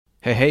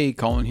Hey,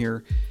 Colin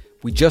here.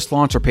 We just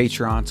launched our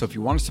Patreon, so if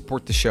you want to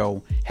support the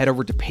show, head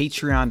over to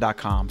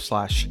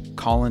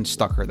patreon.com/Colin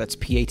Stuckert. That's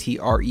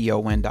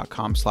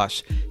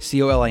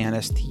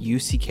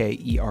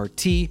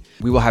patreon.com/COLINSTUCKERT.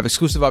 We will have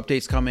exclusive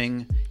updates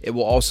coming. It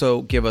will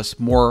also give us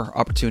more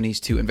opportunities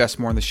to invest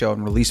more in the show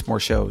and release more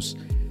shows.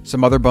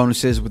 Some other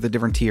bonuses with the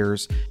different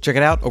tiers. Check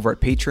it out over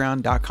at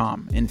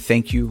patreon.com, and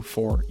thank you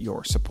for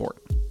your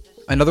support.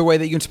 Another way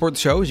that you can support the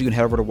show is you can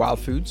head over to Wild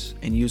Foods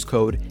and use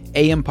code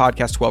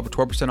AMPodcast12 for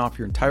 12% off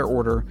your entire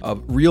order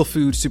of real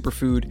food,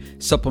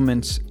 superfood,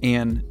 supplements,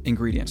 and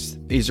ingredients.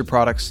 These are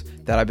products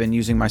that I've been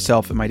using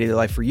myself in my daily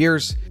life for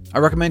years. I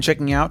recommend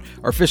checking out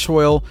our fish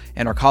oil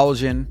and our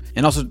collagen,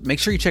 and also make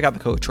sure you check out the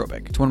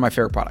Cocotropic. It's one of my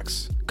favorite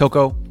products.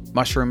 Cocoa,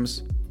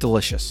 mushrooms,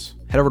 delicious.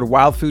 Head over to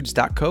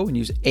wildfoods.co and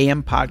use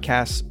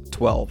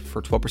AMPodcast12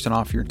 for 12%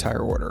 off your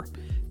entire order.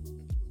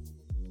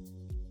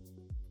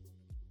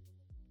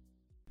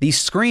 These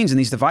screens and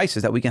these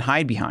devices that we can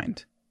hide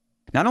behind,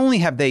 not only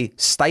have they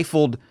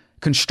stifled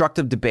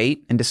constructive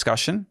debate and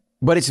discussion,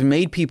 but it's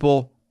made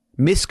people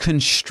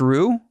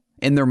misconstrue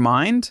in their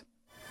mind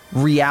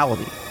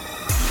reality.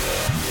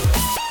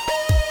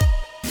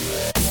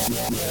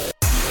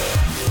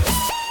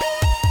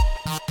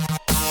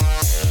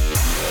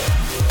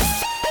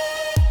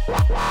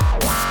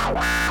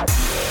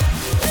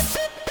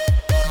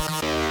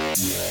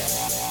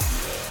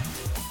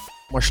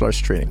 Martial arts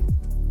training.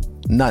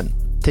 None.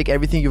 Take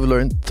everything you've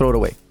learned, throw it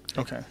away.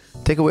 Okay.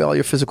 Take away all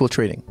your physical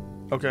training.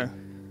 Okay.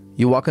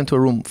 You walk into a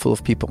room full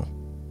of people.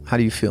 How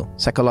do you feel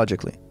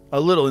psychologically? A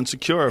little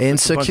insecure. If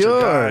it's a bunch Insecure.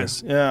 of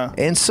guys. Yeah.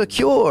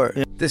 Insecure.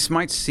 Yeah. This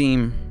might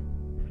seem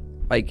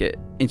like an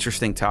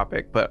interesting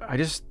topic, but I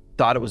just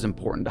thought it was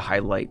important to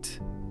highlight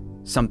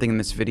something in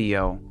this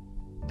video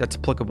that's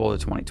applicable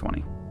to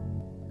 2020.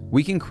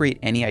 We can create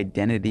any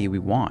identity we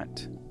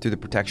want through the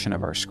protection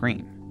of our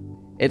screen.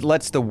 It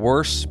lets the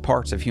worst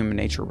parts of human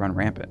nature run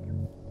rampant.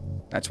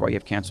 That's why you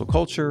have cancel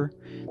culture.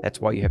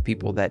 That's why you have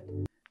people that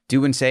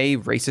do and say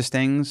racist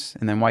things.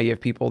 And then why you have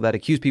people that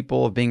accuse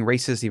people of being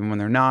racist even when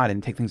they're not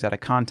and take things out of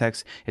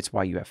context. It's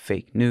why you have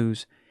fake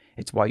news.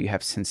 It's why you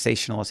have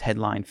sensationalist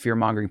headline,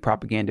 fear-mongering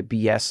propaganda,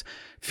 BS,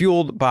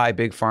 fueled by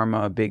big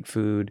pharma, big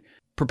food,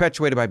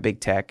 perpetuated by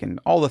big tech, and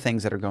all the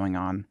things that are going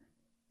on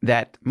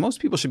that most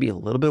people should be a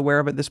little bit aware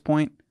of at this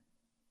point.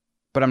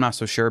 But I'm not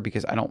so sure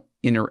because I don't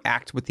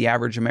interact with the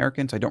average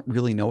American, so I don't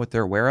really know what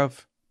they're aware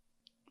of.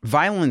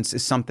 Violence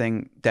is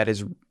something that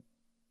is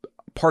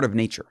part of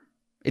nature.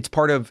 It's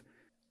part of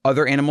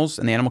other animals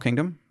in the animal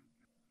kingdom.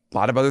 A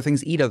lot of other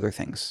things eat other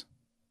things.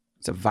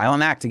 It's a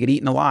violent act to get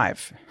eaten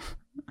alive.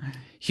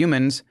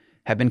 Humans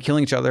have been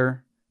killing each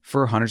other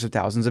for hundreds of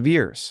thousands of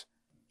years,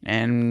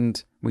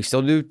 and we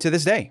still do to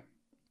this day.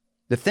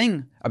 The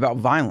thing about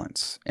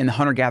violence in the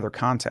hunter-gatherer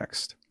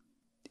context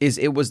is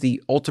it was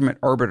the ultimate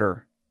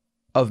arbiter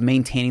of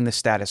maintaining the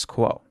status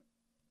quo.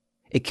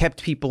 It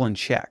kept people in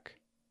check.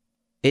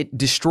 It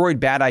destroyed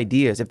bad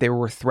ideas if they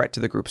were a threat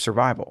to the group's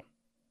survival.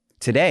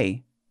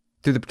 Today,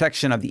 through the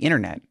protection of the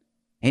internet,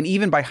 and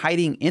even by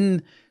hiding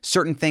in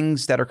certain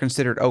things that are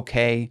considered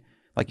okay,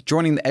 like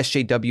joining the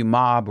SJW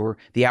mob or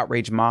the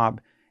outrage mob,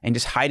 and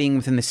just hiding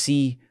within the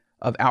sea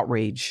of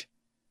outrage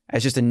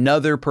as just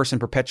another person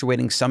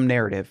perpetuating some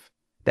narrative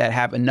that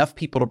have enough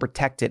people to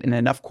protect it and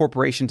enough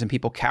corporations and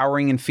people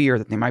cowering in fear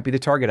that they might be the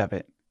target of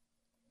it.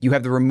 You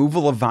have the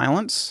removal of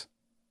violence,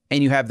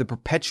 and you have the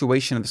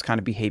perpetuation of this kind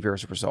of behavior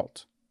as a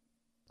result.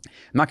 I'm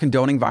not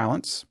condoning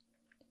violence.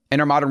 In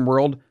our modern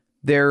world,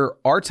 there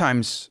are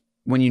times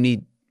when you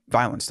need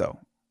violence, though.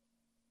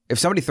 If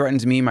somebody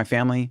threatens me, my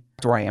family,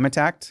 or I am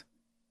attacked,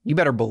 you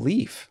better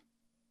believe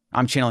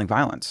I'm channeling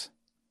violence.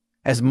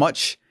 As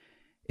much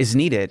is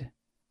needed,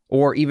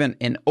 or even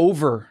an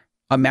over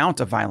amount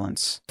of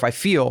violence, if I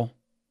feel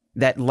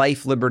that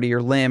life, liberty,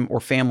 or limb,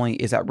 or family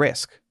is at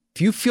risk.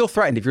 If you feel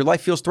threatened, if your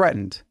life feels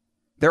threatened,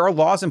 there are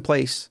laws in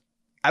place.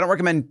 I don't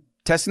recommend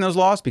testing those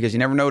laws because you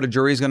never know what a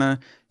jury is going to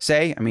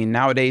say. I mean,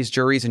 nowadays,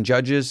 juries and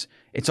judges,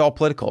 it's all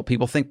political.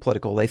 People think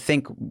political. They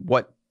think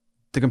what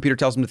the computer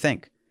tells them to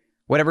think.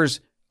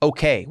 Whatever's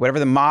okay, whatever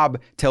the mob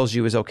tells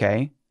you is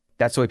okay,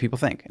 that's the way people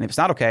think. And if it's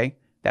not okay,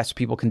 that's what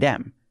people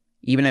condemn.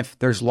 Even if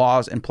there's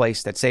laws in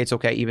place that say it's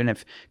okay, even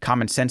if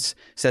common sense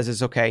says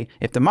it's okay,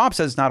 if the mob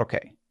says it's not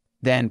okay,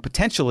 then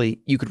potentially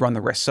you could run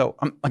the risk. So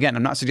again,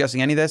 I'm not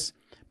suggesting any of this,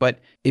 but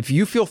if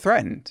you feel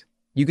threatened,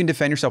 you can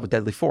defend yourself with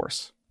deadly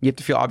force. You have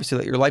to feel obviously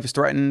that your life is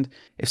threatened.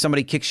 If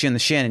somebody kicks you in the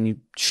shin and you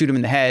shoot them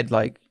in the head,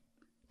 like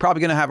probably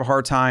going to have a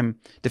hard time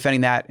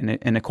defending that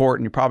in a court,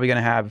 and you're probably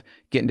going to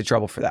get into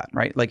trouble for that,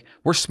 right? Like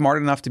we're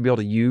smart enough to be able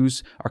to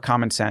use our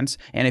common sense.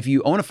 And if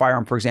you own a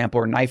firearm, for example,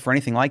 or a knife or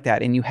anything like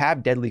that, and you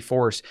have deadly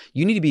force,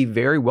 you need to be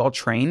very well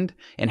trained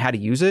in how to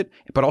use it,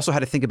 but also how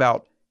to think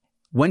about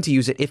when to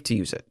use it, if to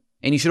use it.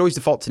 And you should always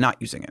default to not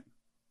using it.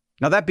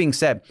 Now, that being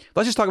said,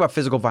 let's just talk about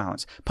physical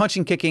violence.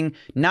 Punching, kicking,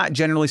 not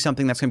generally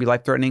something that's going to be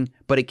life-threatening,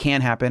 but it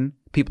can happen.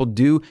 People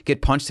do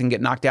get punched and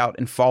get knocked out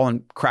and fall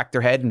and crack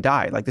their head and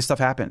die. Like this stuff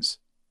happens.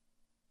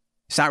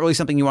 It's not really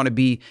something you want to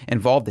be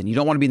involved in. You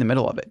don't want to be in the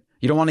middle of it.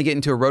 You don't want to get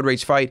into a road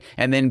rage fight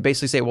and then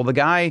basically say, well, the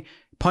guy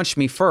punched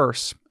me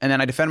first and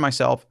then I defend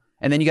myself.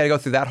 And then you got to go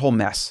through that whole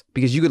mess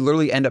because you could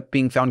literally end up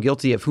being found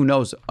guilty of who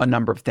knows a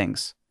number of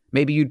things.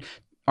 Maybe you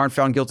aren't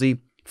found guilty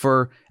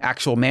for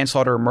actual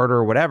manslaughter or murder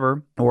or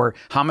whatever, or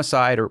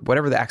homicide or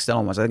whatever the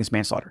accidental was. I think it's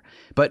manslaughter.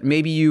 But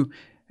maybe you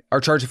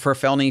are charged for a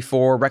felony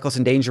for reckless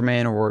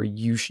endangerment, or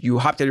you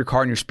hopped out of your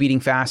car and you're speeding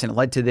fast and it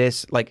led to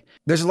this. Like,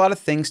 there's a lot of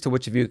things to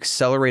which if you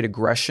accelerate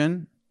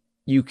aggression,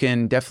 you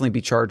can definitely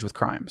be charged with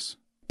crimes.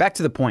 Back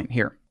to the point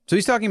here. So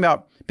he's talking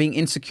about being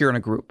insecure in a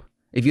group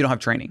if you don't have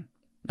training.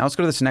 Now let's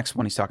go to this next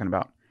one he's talking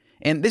about.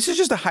 And this is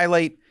just to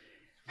highlight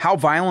how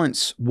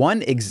violence,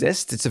 one,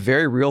 exists. It's a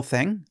very real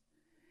thing.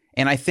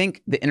 And I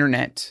think the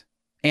internet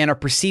and our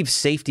perceived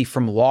safety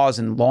from laws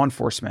and law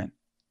enforcement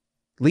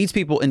leads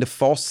people into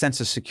false sense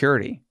of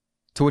security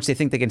to which they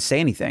think they can say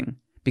anything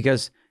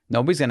because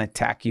nobody's going to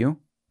attack you,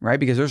 right?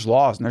 Because there's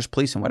laws and there's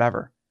police and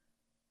whatever.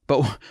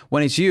 But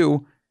when it's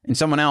you and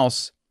someone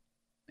else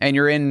and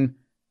you're in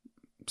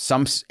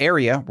some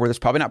area where there's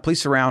probably not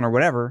police around or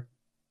whatever,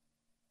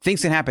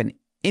 things can happen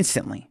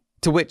instantly,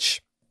 to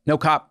which no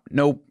cop,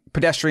 no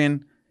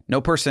pedestrian, no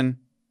person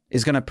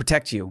is going to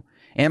protect you.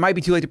 And it might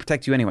be too late to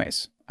protect you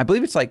anyways. I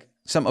believe it's like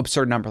some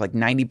absurd number, like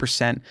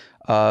 90%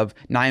 of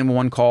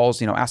 911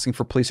 calls, asking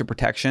for police or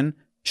protection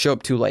show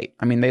up too late.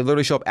 I mean, they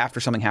literally show up after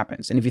something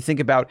happens. And if you think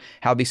about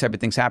how these type of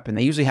things happen,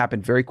 they usually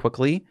happen very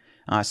quickly,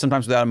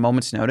 sometimes without a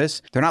moment's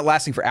notice. They're not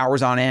lasting for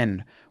hours on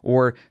end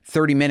or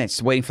 30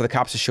 minutes waiting for the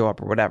cops to show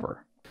up or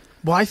whatever.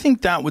 Well, I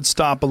think that would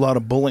stop a lot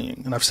of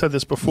bullying. And I've said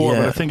this before,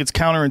 but I think it's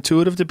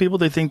counterintuitive to people.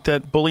 They think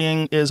that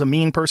bullying is a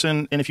mean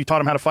person, and if you taught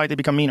them how to fight, they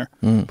become meaner.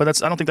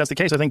 But I don't think that's the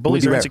case. I think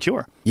bullies are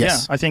insecure.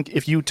 Yes. Yeah, I think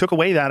if you took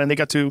away that and they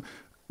got to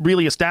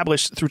really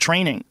establish through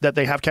training that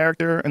they have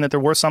character and that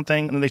they're worth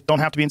something and they don't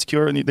have to be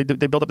insecure and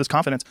they build up this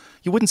confidence,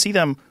 you wouldn't see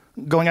them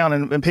going out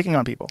and picking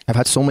on people. I've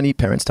had so many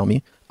parents tell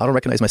me, I don't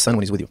recognize my son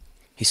when he's with you.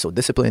 He's so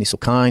disciplined, he's so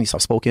kind, he's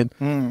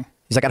soft-spoken.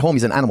 He's like at home,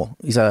 he's an animal.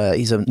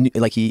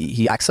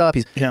 He acts up.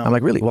 I'm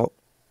like, really? Well,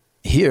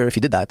 here, if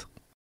you did that.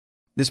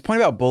 This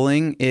point about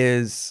bullying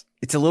it's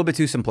a little bit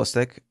too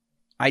simplistic.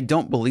 I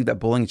don't believe that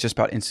bullying is just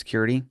about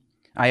insecurity.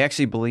 I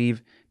actually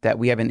believe that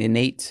we have an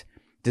innate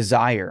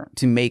desire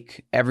to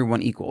make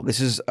everyone equal. This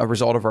is a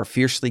result of our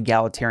fiercely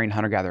egalitarian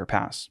hunter-gatherer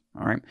past.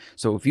 All right.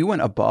 So if you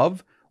went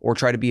above or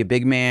try to be a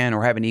big man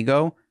or have an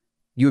ego,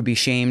 you would be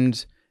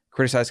shamed,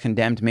 criticized,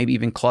 condemned, maybe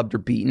even clubbed or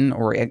beaten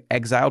or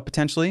exiled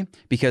potentially,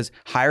 because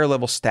higher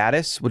level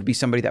status would be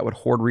somebody that would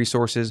hoard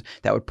resources,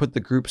 that would put the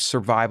group's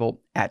survival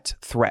at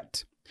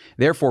threat.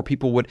 Therefore,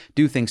 people would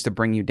do things to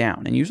bring you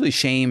down. And usually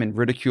shame and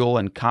ridicule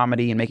and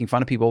comedy and making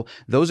fun of people,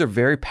 those are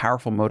very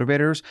powerful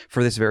motivators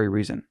for this very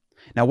reason.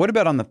 Now, what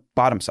about on the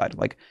bottom side?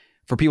 Like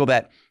for people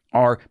that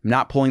are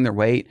not pulling their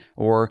weight,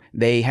 or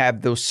they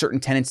have those certain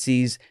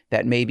tendencies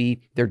that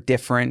maybe they're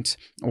different,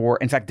 or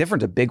in fact,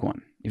 different's a big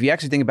one. If you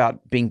actually think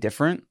about being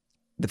different,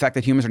 the fact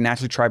that humans are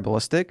naturally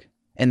tribalistic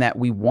and that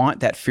we want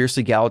that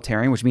fiercely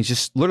egalitarian, which means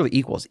just literally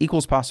equal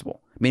as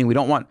possible, meaning we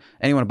don't want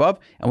anyone above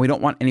and we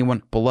don't want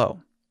anyone below.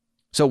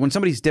 So when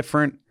somebody's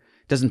different,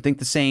 doesn't think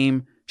the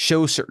same,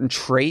 shows certain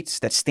traits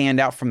that stand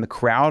out from the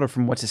crowd or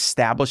from what's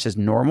established as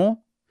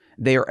normal,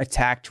 they are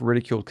attacked,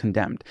 ridiculed,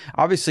 condemned.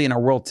 Obviously, in our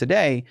world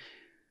today,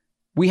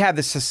 we have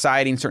this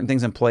society and certain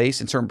things in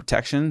place and certain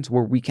protections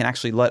where we can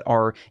actually let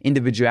our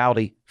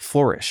individuality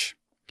flourish.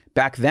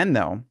 Back then,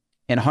 though,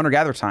 in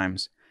hunter-gatherer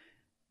times,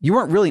 you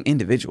weren't really an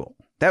individual.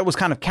 That was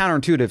kind of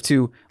counterintuitive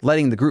to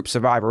letting the group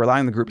survive or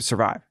allowing the group to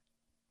survive.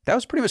 That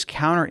was pretty much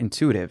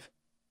counterintuitive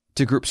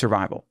to group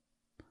survival.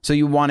 So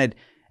you wanted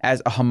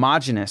as a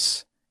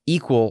homogenous,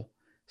 equal,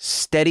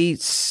 steady,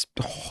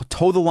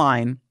 toe the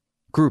line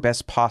group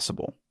as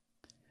possible.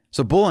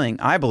 So bullying,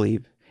 I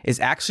believe, is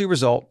actually a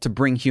result to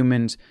bring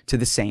humans to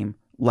the same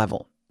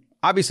level.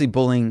 Obviously,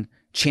 bullying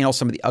channels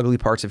some of the ugly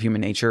parts of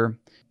human nature.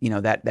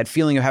 That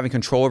feeling of having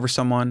control over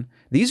someone.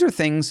 These are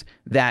things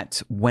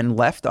that, when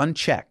left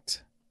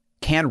unchecked,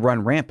 can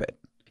run rampant.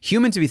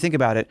 Humans, if you think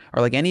about it,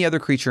 are like any other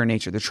creature in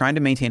nature. They're trying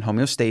to maintain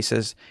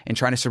homeostasis and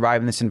trying to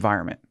survive in this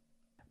environment.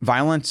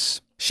 Violence,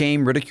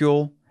 shame,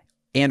 ridicule,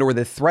 and or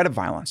the threat of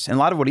violence. And a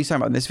lot of what he's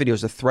talking about in this video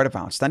is the threat of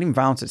violence. It's not even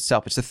violence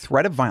itself. It's the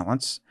threat of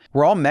violence.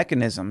 We're all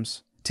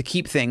mechanisms to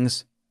keep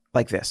things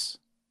like this.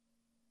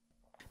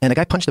 And the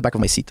guy punched the back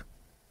of my seat.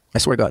 I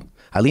swear to God.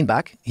 I leaned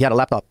back. He had a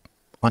laptop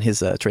on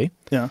his tray.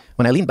 Yeah.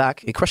 When I lean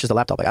back, it crushes the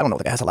laptop. Like, I don't know,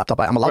 the guy has a laptop.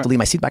 I'm allowed to lean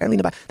my seat back. I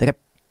lean it back. The guy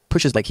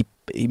pushes, like, he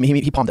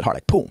palmed it hard,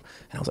 like, boom.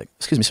 And I was like,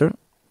 excuse me, sir,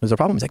 is there a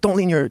problem? He's like, don't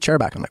lean your chair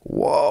back. I'm like,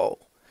 whoa.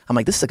 I'm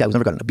like, this is a guy who's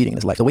never gotten a beating in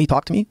his life. The way he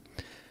talked to me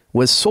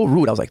was so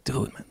rude. I was like,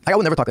 dude, man. Like, I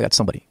would never talk like that to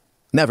somebody.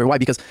 Never. Why?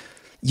 Because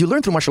you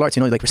learn through martial arts,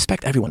 like,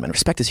 respect everyone, man.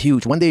 Respect is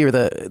huge. One day you're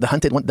the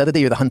hunted, the other day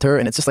you're the hunter,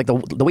 and it's just like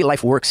the way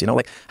life works,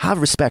 like, have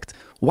respect.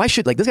 Why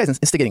should, like, this guy's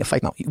instigating a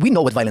fight now. We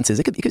know what violence is.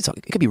 It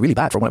could be really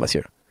bad for one of us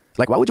here.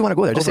 Like, why would you want to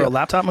go there? Just Over say, a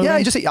laptop movie? Yeah,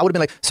 you just say, I would have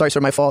been like, sorry, sir,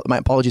 my fault, my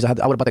apologies. I would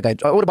have bought the guy,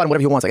 I would have bought him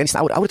whatever he wants. Like,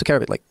 I would have took care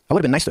of it. Like, I would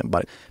have been nice to him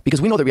about it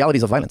because we know the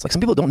realities of violence. Like, some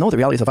people don't know the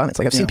realities of violence.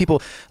 Like, I've seen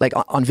people like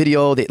on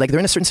video, they're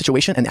in a certain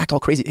situation and they act all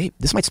crazy. Hey,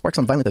 this might spark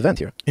some violent event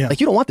here. Yeah. Like,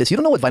 you don't want this. You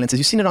don't know what violence is.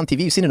 You've seen it on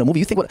TV. You've seen it in a movie.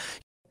 You think what?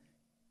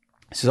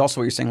 This is also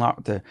what you're saying a lot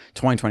with the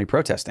 2020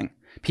 protesting.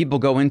 People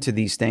go into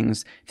these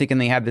things thinking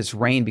they have this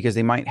reign because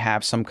they might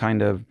have some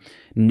kind of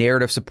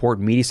narrative support,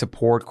 media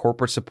support,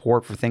 corporate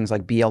support for things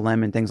like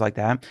BLM and things like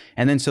that.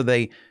 And then so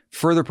they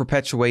further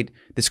perpetuate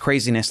this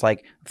craziness,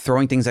 like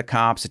throwing things at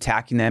cops,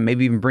 attacking them,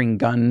 maybe even bringing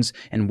guns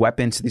and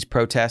weapons to these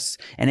protests.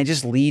 And it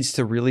just leads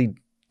to really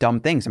dumb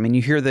things. I mean,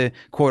 you hear the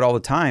quote all the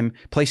time,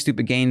 play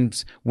stupid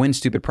games, win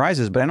stupid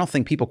prizes. But I don't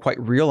think people quite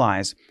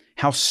realize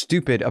how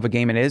stupid of a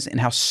game it is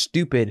and how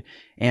stupid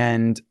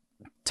and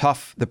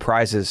tough the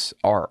prizes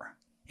are.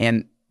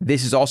 And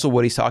this is also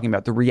what he's talking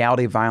about, the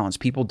reality of violence.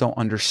 People don't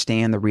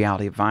understand the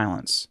reality of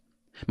violence.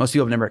 Most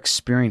people have never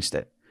experienced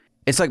it.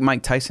 It's like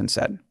Mike Tyson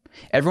said,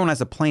 everyone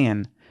has a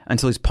plan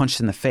until he's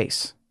punched in the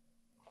face.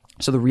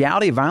 So the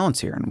reality of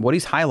violence here and what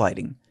he's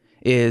highlighting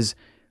is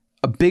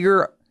a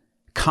bigger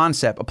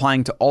concept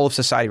applying to all of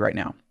society right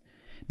now.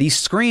 These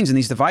screens and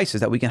these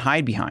devices that we can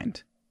hide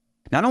behind,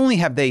 not only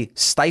have they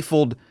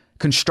stifled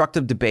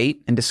constructive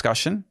debate and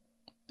discussion,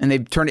 and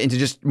they've turned it into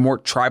just more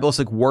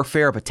tribalistic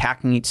warfare of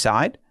attacking each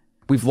side.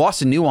 We've lost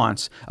the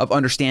nuance of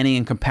understanding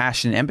and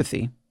compassion and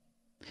empathy.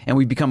 And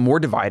we've become more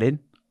divided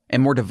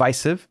and more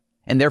divisive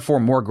and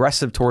therefore more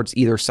aggressive towards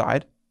either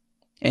side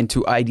and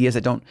to ideas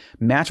that don't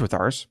match with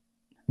ours.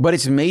 But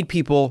it's made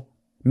people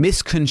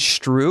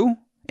misconstrue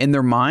in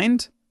their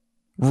mind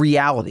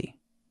reality.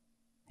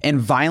 And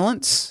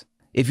violence,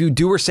 if you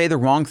do or say the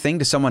wrong thing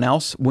to someone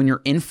else when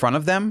you're in front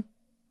of them,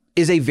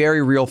 is a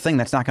very real thing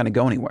that's not going to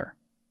go anywhere.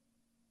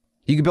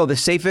 You can build the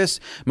safest,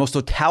 most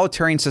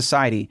totalitarian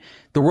society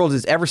the world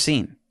has ever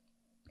seen.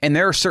 And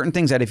there are certain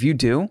things that if you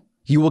do,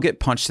 you will get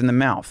punched in the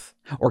mouth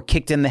or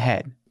kicked in the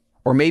head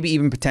or maybe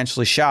even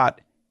potentially shot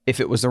if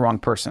it was the wrong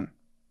person.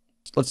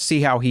 Let's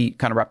see how he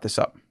kind of wrapped this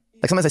up.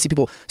 Like sometimes I see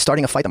people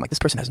starting a fight. I'm like, this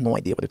person has no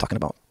idea what they're talking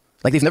about.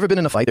 Like they've never been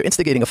in a fight. They're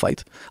instigating a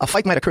fight. A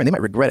fight might occur and they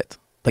might regret it.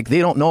 Like they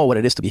don't know what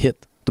it is to be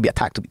hit, to be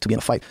attacked, to be in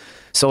a fight.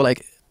 So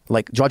like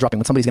jaw dropping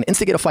when somebody's going to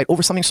instigate a fight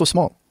over something so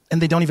small.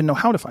 And they don't even know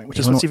how to fight, which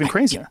is what's even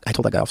crazier. I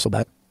told that guy off so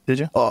bad. Did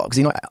you? Oh,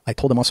 because I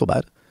told him off so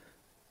bad.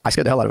 I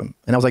scared the hell out of him.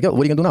 And I was like, yo,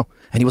 what are you going to do now?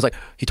 And he was like,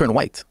 he turned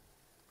white.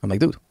 I'm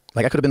like, dude,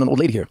 like I could have been an old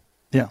lady here.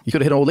 Yeah. You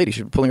could have hit an old lady.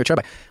 She's pulling her chair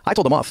back. I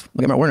told him off.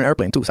 Look, we're in an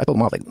airplane too. So I told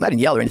him off. Like, I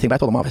didn't yell or anything, but I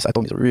told him off. I told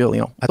him he's a real,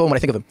 I told him what I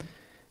think of him.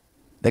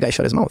 That guy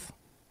shut his mouth.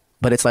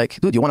 But it's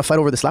like, dude, you want to fight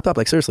over this laptop?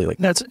 Like, seriously. Like,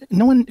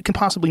 no one can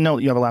possibly know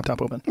that you have a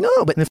laptop open.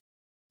 No, but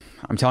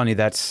I'm telling you,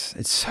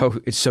 it's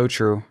so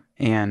true.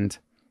 And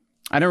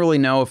I don't really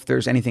know if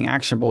there's anything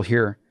actionable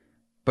here,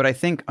 but I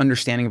think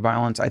understanding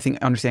violence, I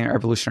think understanding our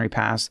evolutionary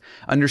past,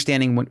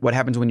 understanding what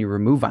happens when you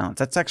remove violence,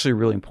 that's actually a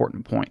really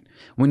important point.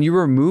 When you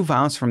remove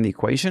violence from the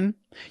equation,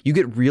 you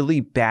get really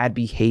bad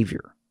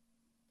behavior.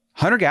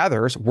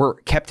 Hunter-gatherers were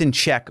kept in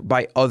check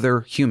by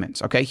other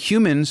humans, okay?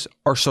 Humans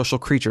are social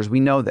creatures. We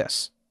know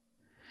this.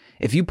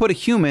 If you put a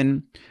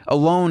human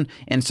alone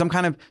in some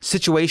kind of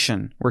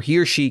situation where he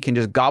or she can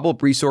just gobble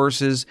up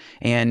resources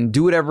and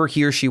do whatever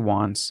he or she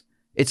wants,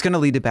 it's going to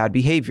lead to bad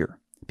behavior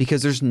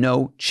because there's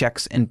no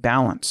checks and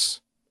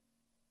balance.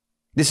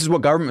 This is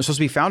what government was supposed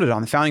to be founded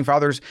on. The founding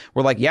fathers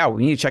were like, yeah,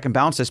 we need to check and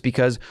balance this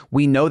because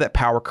we know that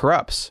power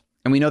corrupts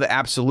and we know that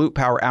absolute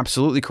power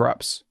absolutely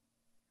corrupts.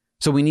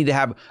 So we need to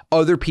have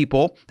other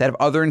people that have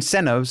other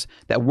incentives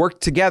that work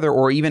together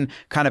or even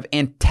kind of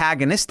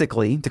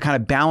antagonistically to kind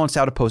of balance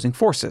out opposing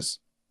forces.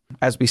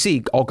 As we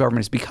see, all government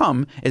has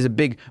become is a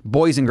big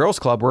boys and girls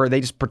club where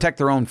they just protect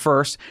their own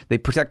first, they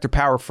protect their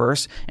power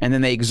first, and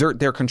then they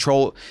exert their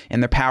control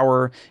and their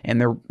power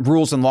and their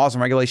rules and laws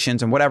and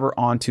regulations and whatever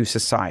onto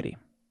society.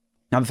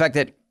 Now, the fact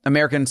that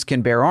Americans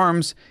can bear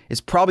arms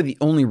is probably the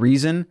only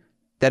reason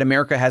that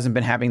America hasn't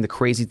been having the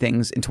crazy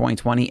things in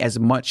 2020 as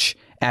much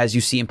as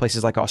you see in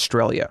places like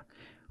Australia,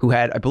 who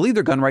had, I believe,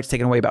 their gun rights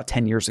taken away about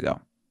 10 years ago.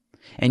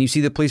 And you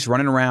see the police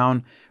running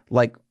around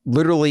like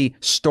literally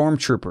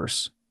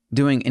stormtroopers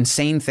doing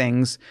insane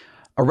things,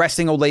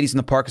 arresting old ladies in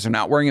the park because they're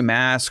not wearing a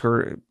mask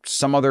or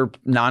some other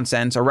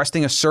nonsense,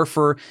 arresting a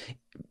surfer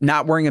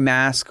not wearing a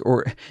mask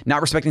or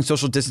not respecting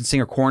social distancing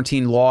or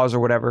quarantine laws or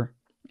whatever.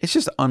 It's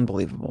just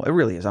unbelievable. It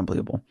really is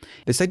unbelievable.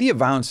 This idea of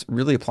violence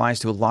really applies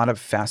to a lot of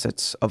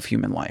facets of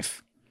human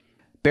life.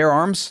 Bear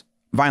arms,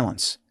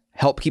 violence,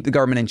 help keep the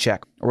government in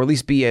check, or at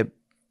least be a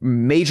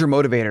major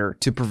motivator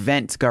to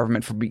prevent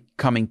government from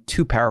becoming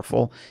too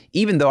powerful,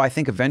 even though I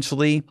think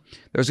eventually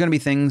there's going to be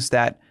things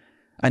that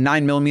a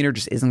 9mm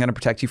just isn't going to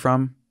protect you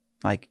from,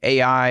 like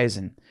AIs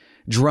and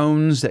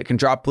drones that can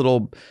drop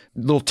little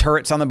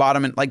turrets on the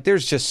bottom. And like,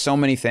 there's just so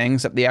many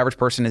things that the average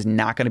person is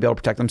not going to be able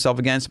to protect themselves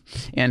against.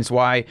 And it's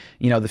why,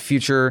 the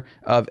future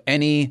of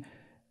any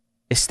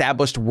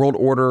established world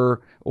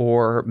order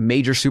or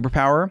major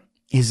superpower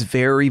is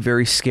very,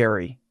 very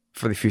scary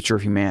for the future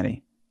of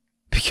humanity.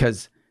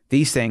 Because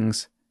these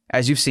things,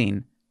 as you've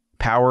seen,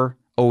 power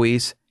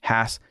always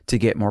has to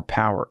get more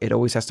power. It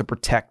always has to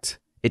protect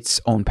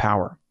its own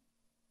power.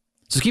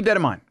 So keep that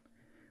in mind.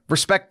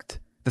 Respect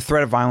the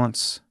threat of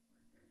violence.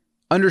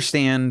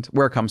 Understand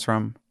where it comes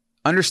from.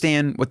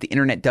 Understand what the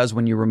internet does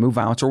when you remove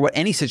violence, or what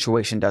any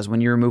situation does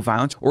when you remove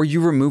violence, or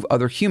you remove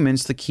other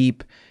humans to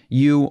keep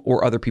you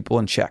or other people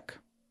in check.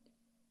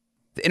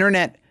 The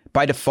internet,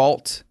 by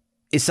default,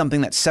 is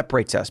something that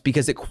separates us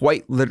because it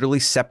quite literally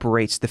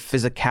separates the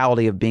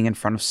physicality of being in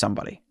front of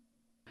somebody.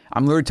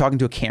 I'm literally talking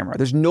to a camera.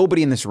 There's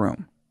nobody in this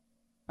room.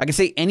 I can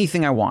say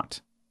anything I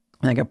want,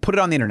 and I can put it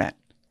on the internet,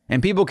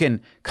 and people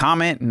can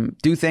comment and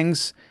do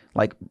things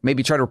like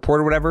maybe try to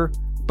report or whatever,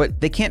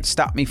 but they can't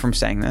stop me from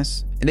saying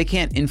this, and they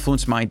can't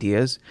influence my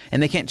ideas,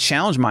 and they can't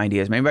challenge my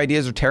ideas. Maybe my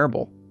ideas are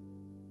terrible.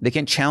 They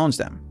can't challenge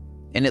them.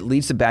 And it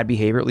leads to bad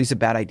behavior. It leads to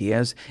bad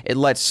ideas. It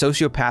lets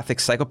sociopathic,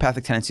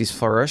 psychopathic tendencies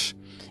flourish.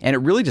 And it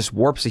really just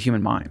warps the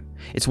human mind.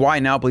 It's why I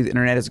now believe the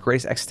internet is the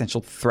greatest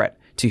existential threat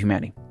to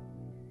humanity.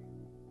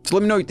 So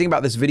let me know what you think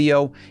about this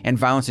video and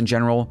violence in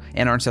general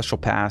and our ancestral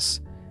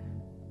past.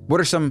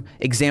 What are some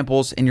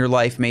examples in your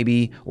life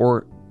maybe,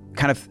 or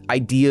kind of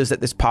ideas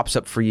that this pops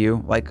up for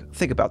you? Like,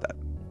 think about that.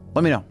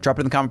 Let me know. Drop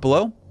it in the comment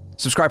below.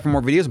 Subscribe for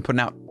more videos. I'm putting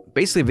out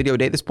basically a video a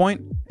day at this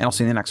point, and I'll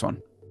see you in the next one.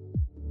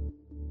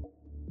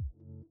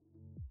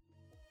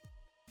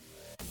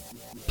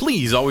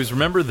 Please always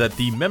remember that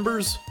the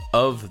members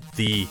of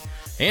the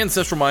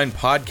Ancestral Mind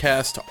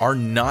podcast are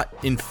not,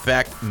 in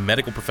fact,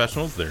 medical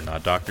professionals. They're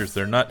not doctors.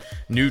 They're not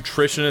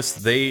nutritionists.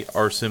 They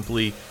are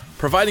simply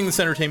providing this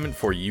entertainment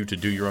for you to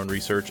do your own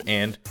research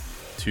and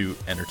to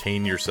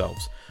entertain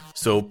yourselves.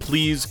 So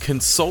please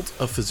consult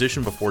a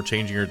physician before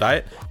changing your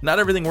diet. Not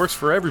everything works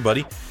for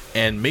everybody.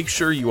 And make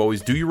sure you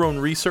always do your own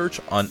research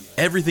on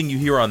everything you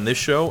hear on this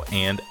show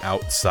and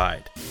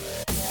outside.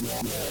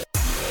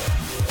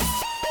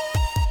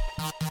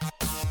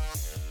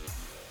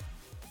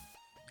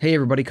 Hey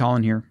everybody,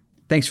 Colin here.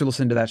 Thanks for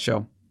listening to that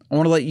show. I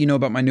want to let you know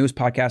about my newest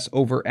podcast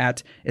over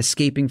at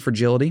Escaping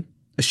Fragility,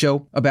 a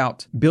show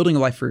about building a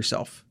life for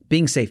yourself,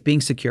 being safe,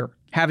 being secure,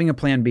 having a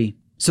plan B,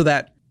 so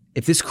that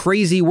if this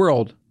crazy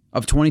world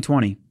of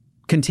 2020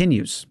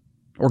 continues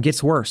or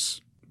gets worse,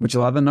 which a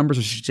lot of the numbers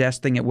are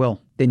suggesting it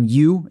will, then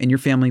you and your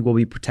family will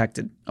be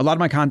protected. A lot of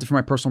my content for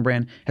my personal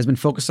brand has been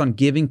focused on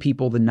giving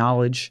people the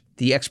knowledge,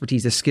 the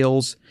expertise, the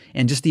skills,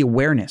 and just the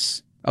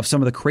awareness of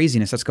some of the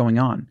craziness that's going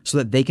on so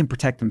that they can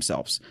protect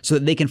themselves, so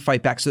that they can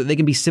fight back, so that they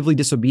can be civilly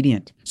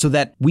disobedient, so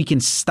that we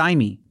can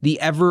stymie the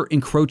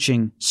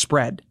ever-encroaching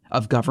spread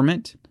of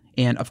government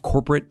and of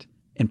corporate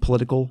and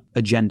political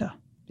agenda.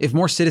 If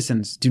more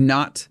citizens do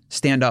not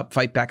stand up,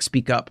 fight back,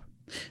 speak up,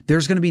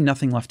 there's going to be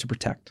nothing left to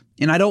protect.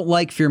 And I don't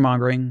like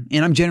fear-mongering,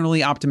 and I'm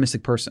generally an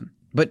optimistic person.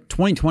 But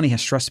 2020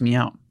 has stressed me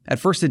out. At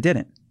first it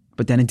didn't,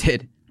 but then it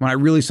did. When I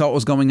really saw what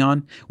was going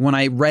on, when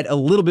I read a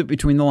little bit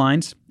between the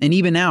lines, and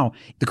even now,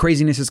 the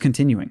craziness is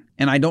continuing.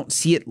 And I don't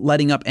see it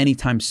letting up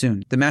anytime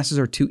soon. The masses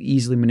are too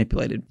easily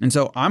manipulated. And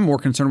so I'm more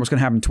concerned what's going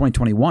to happen in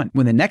 2021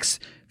 when the next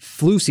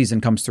flu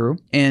season comes through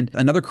and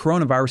another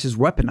coronavirus is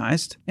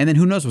weaponized. And then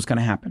who knows what's going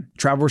to happen?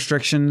 Travel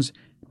restrictions,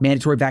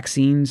 mandatory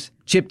vaccines,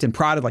 chipped and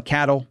prodded like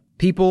cattle.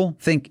 People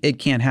think it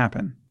can't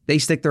happen. They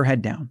stick their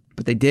head down.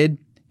 But they did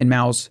in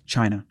Mao's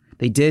China.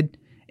 They did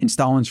in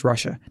Stalin's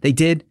Russia. They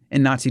did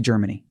in Nazi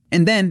Germany.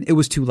 And then it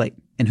was too late.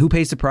 And who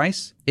pays the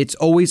price? It's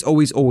always,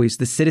 always, always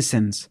the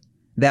citizens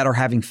that are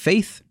having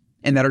faith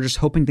and that are just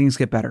hoping things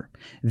get better.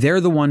 They're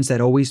the ones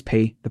that always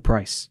pay the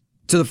price.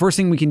 So the first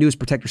thing we can do is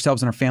protect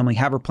ourselves and our family,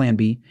 have our plan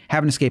B,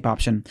 have an escape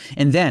option,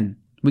 and then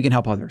we can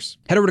help others.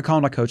 Head over to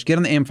Colin.coach, get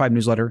on the AM5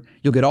 newsletter.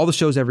 You'll get all the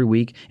shows every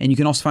week. And you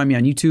can also find me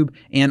on YouTube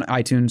and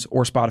iTunes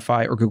or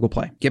Spotify or Google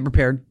Play. Get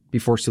prepared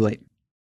before it's too late.